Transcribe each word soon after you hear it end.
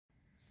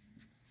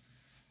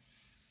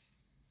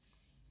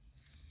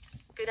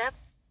it up.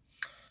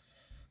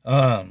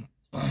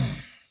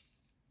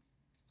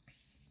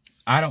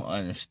 I don't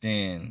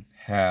understand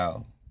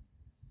how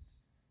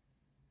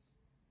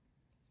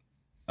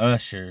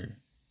Usher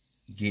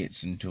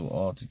gets into an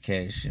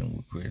altercation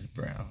with Chris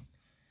Brown.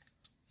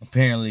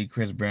 Apparently,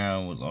 Chris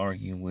Brown was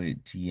arguing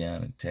with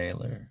Teyana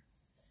Taylor,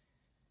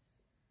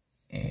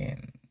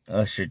 and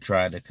Usher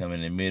tried to come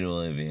in the middle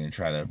of it and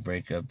try to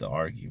break up the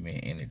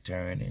argument, and it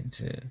turned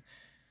into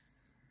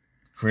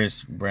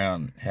Chris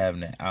Brown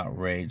having an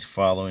outrage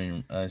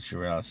following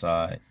Usher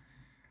outside,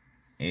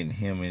 and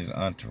him and his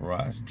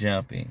entourage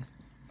jumping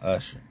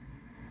Usher.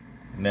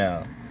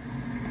 Now,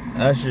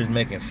 Usher's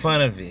making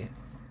fun of it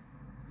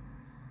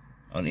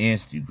on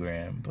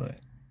Instagram, but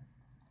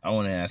I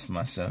want to ask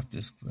myself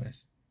this question.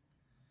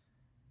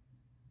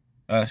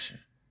 Usher,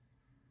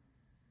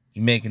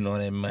 you making all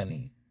that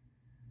money.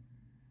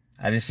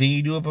 I just seen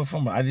you do a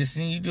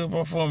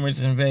performance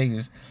in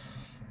Vegas.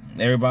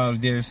 Everybody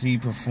was there to see you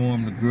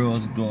perform. The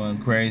girls going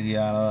crazy.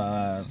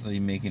 So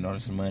you making all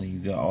this money. You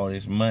got all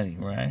this money,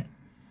 right?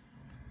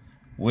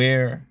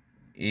 Where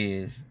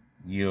is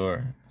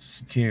your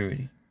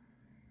security?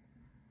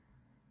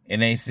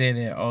 And they said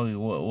that,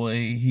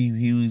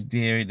 he was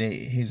there.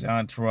 His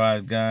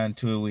entourage got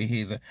into it with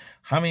his.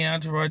 How many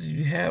entourage did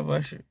you have,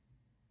 Usher?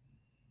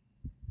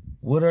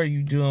 What are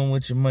you doing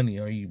with your money?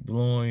 Are you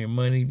blowing your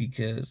money?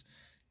 Because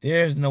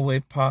there's no way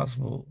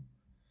possible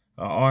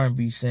an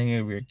R&B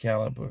singer of your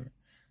caliber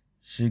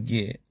should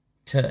get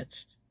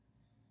touched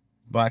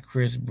by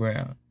Chris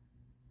Brown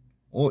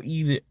or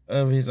either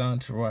of his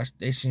entourage.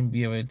 They shouldn't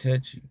be able to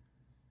touch you.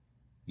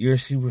 You're a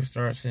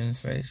superstar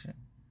sensation.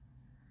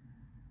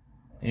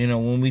 You know,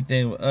 when we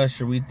think of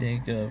Usher, we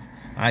think of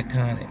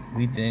iconic.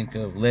 We think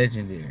of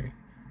legendary.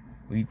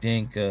 We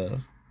think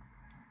of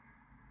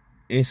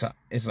it's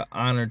an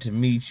honor to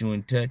meet you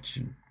and touch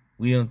you.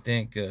 We don't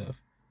think of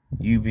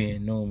you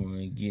being normal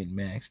and getting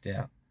maxed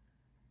out.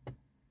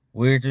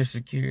 Where's your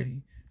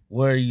security?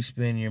 What are you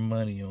spending your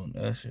money on,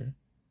 Usher?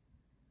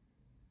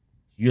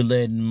 You're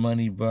letting the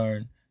money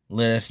burn.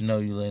 Let us know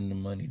you're letting the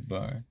money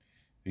burn.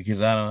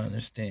 Because I don't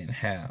understand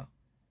how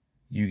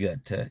you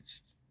got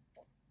touched.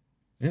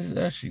 This is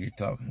Usher you're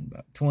talking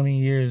about. 20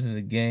 years in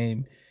the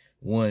game,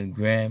 won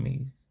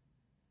Grammys.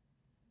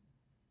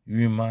 You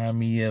remind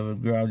me of a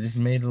girl just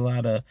made a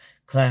lot of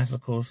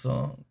classical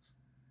songs.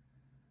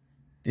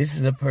 This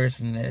is a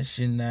person that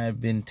should not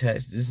have been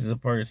touched. This is a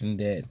person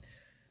that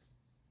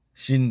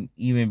shouldn't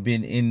even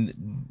been in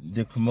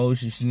the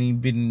commotion, shouldn't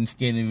even been in the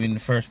skating event in the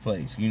first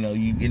place. You know,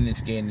 you get in the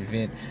skating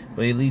event,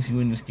 but at least you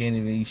in the skating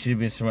event, you should have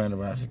been surrounded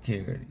by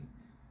security.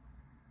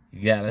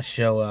 You got a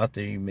show out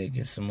there, you're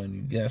making some money,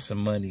 you got some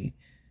money.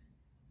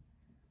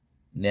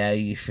 Now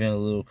you feel a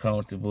little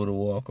comfortable to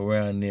walk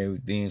around and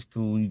everything's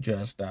cool. You try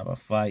to stop a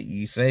fight.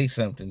 You say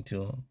something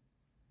to him.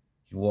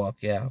 You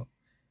walk out.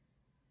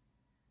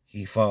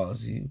 He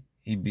follows you.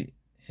 Him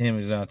and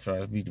his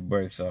entourage beat the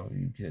brakes off of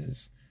you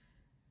because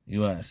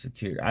you aren't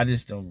secure. I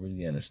just don't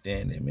really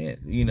understand it, man.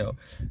 You know,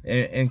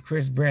 and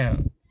Chris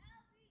Brown,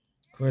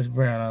 I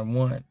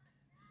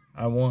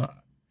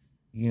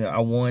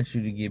want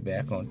you to get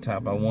back on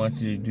top. I want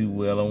you to do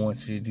well. I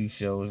want you to do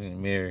shows in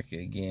America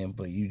again,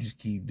 but you just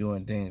keep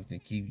doing things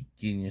that keep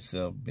getting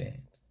yourself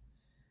banned.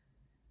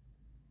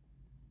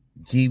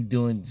 Keep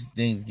doing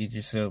things, get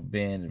yourself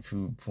banned to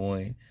prove a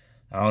point.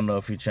 I don't know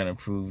if you're trying to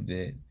prove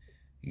that,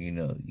 you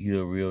know,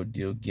 you're a real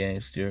deal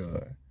gangster,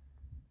 or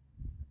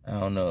I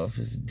don't know if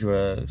it's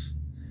drugs.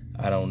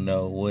 I don't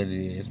know what it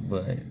is,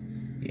 but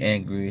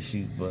anger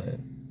issues. But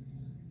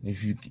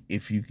if you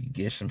could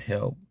get some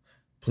help,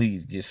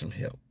 please get some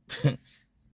help.